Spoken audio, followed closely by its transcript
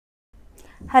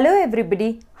Hello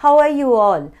everybody, how are you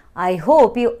all? I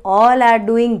hope you all are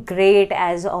doing great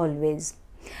as always.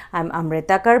 I'm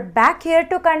Amritakar back here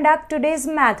to conduct today's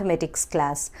mathematics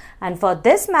class, and for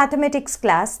this mathematics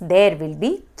class there will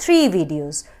be 3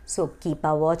 videos, so keep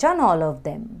a watch on all of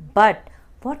them. But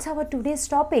what's our today's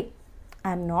topic?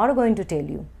 I'm not going to tell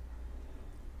you.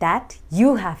 That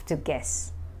you have to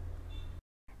guess.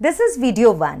 This is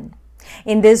video 1.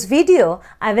 In this video,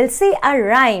 I will say a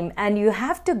rhyme and you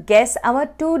have to guess our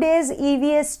today's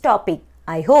EVS topic.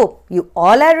 I hope you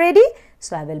all are ready.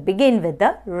 So I will begin with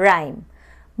the rhyme.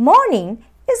 Morning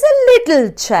is a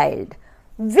little child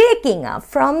waking up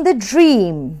from the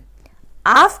dream.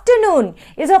 Afternoon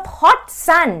is of hot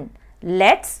sun.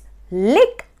 Let's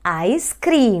lick ice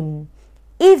cream.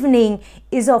 Evening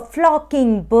is of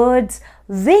flocking birds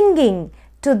winging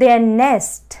to their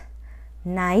nest.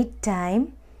 Night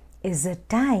time is a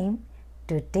time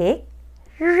to take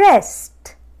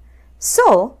rest.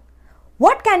 So,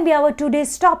 what can be our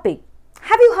today's topic?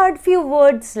 Have you heard few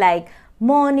words like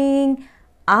morning,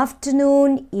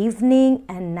 afternoon, evening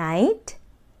and night?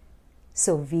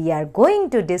 So, we are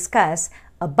going to discuss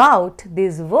about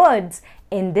these words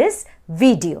in this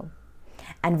video.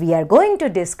 And we are going to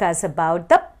discuss about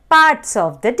the parts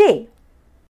of the day.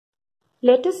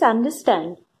 Let us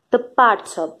understand the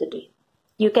parts of the day.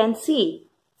 You can see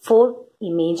 4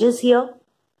 images here,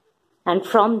 and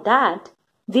from that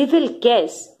we will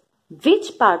guess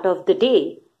which part of the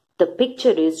day the picture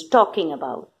is talking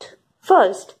about.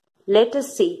 First, let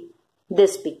us see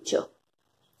this picture.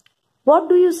 What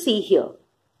do you see here?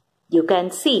 You can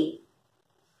see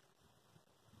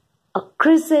a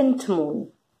crescent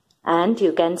moon and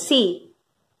you can see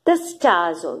the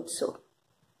stars also,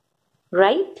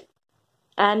 right?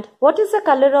 And what is the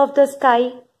color of the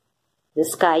sky? The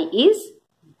sky is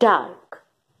dark.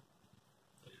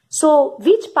 So,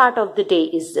 which part of the day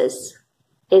is this?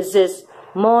 Is this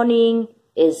morning?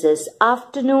 Is this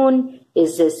afternoon?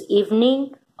 Is this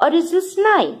evening? Or is this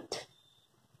night?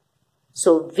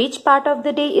 So, which part of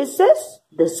the day is this?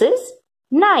 This is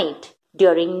night.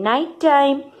 During night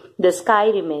time, the sky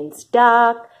remains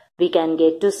dark. We can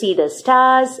get to see the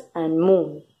stars and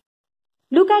moon.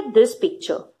 Look at this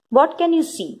picture. What can you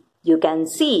see? You can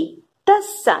see the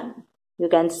sun. You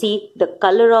can see the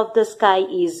color of the sky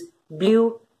is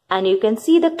blue and you can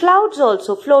see the clouds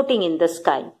also floating in the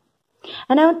sky.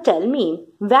 And now tell me,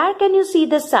 where can you see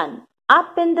the sun?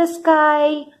 Up in the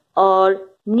sky or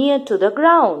near to the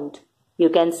ground? You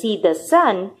can see the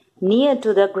sun near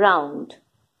to the ground.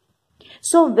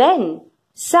 So when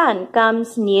sun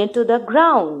comes near to the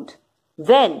ground,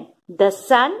 when the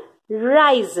sun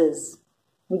rises,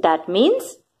 that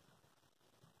means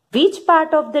which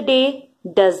part of the day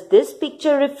does this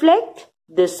picture reflect?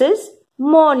 This is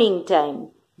morning time,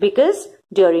 because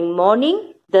during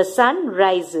morning the sun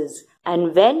rises,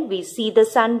 and when we see the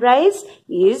sunrise,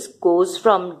 it goes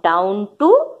from down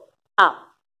to up.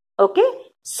 Okay,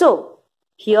 so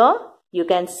here you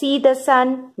can see the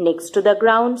sun next to the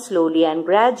ground. Slowly and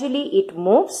gradually it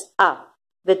moves up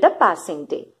with the passing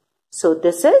day. So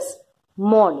this is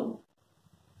morning.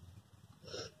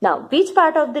 Now which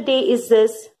part of the day is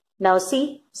this? Now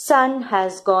see, sun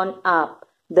has gone up.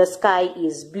 The sky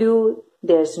is blue.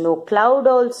 There's no cloud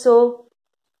also.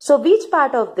 So which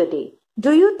part of the day?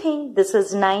 Do you think this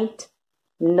is night?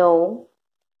 No.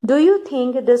 Do you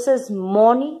think this is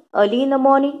morning, early in the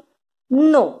morning?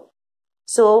 No.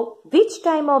 So which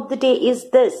time of the day is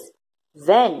this?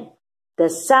 When the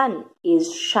sun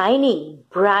is shining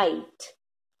bright.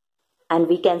 And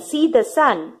we can see the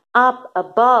sun up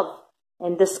above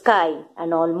in the sky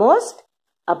and almost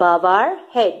above our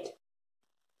head.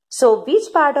 So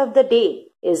which part of the day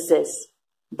is this?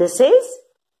 This is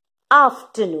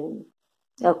afternoon.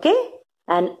 Okay?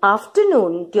 And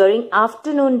afternoon, during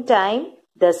afternoon time,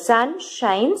 the sun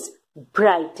shines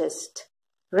brightest.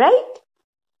 Right?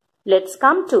 Let's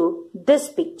come to this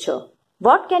picture.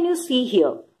 What can you see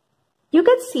here? You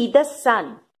can see the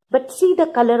sun, but see the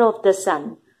color of the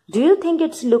sun. Do you think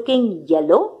it's looking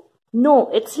yellow? No,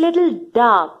 it's little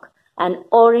dark and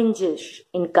orangish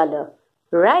in color,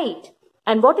 right?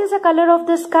 And what is the color of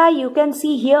the sky? You can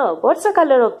see here. What's the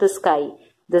color of the sky?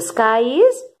 The sky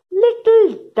is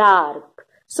little dark.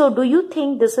 So do you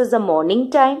think this is the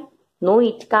morning time? No,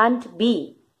 it can't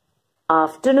be.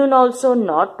 Afternoon also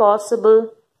not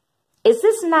possible. Is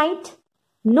this night?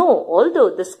 No,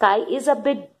 although the sky is a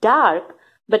bit dark,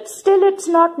 but still it's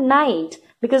not night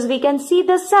because we can see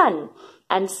the sun,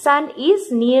 and sun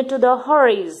is near to the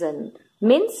horizon,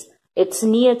 means it's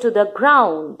near to the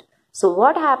ground. So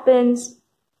what happens?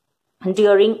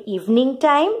 During evening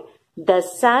time, the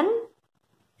sun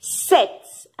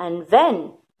sets, and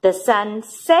when the sun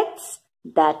sets,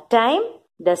 that time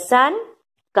the sun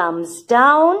comes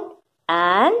down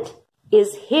and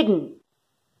is hidden.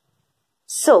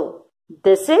 So,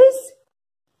 this is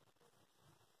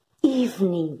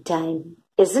evening time,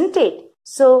 isn't it?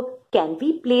 So, can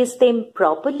we place them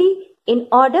properly in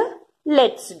order?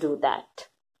 Let's do that.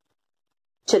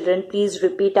 Children, please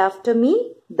repeat after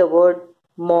me the word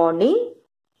morning.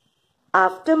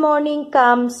 After morning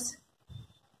comes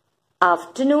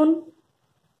afternoon.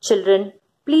 Children,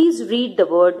 please read the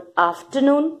word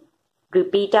afternoon.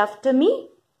 Repeat after me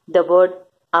the word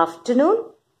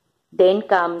afternoon. Then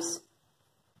comes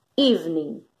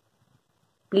evening.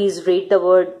 Please read the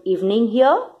word evening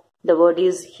here. The word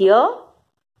is here.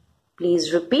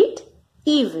 Please repeat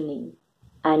evening.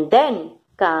 And then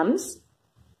comes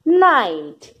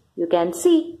night. You can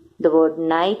see the word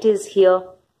night is here.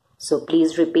 So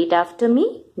please repeat after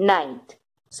me, night.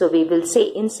 So we will say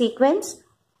in sequence,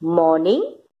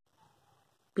 morning.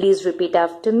 Please repeat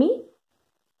after me,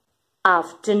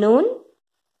 afternoon,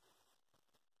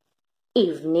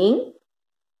 evening,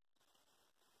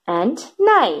 and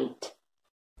night.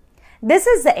 This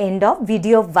is the end of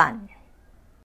video 1.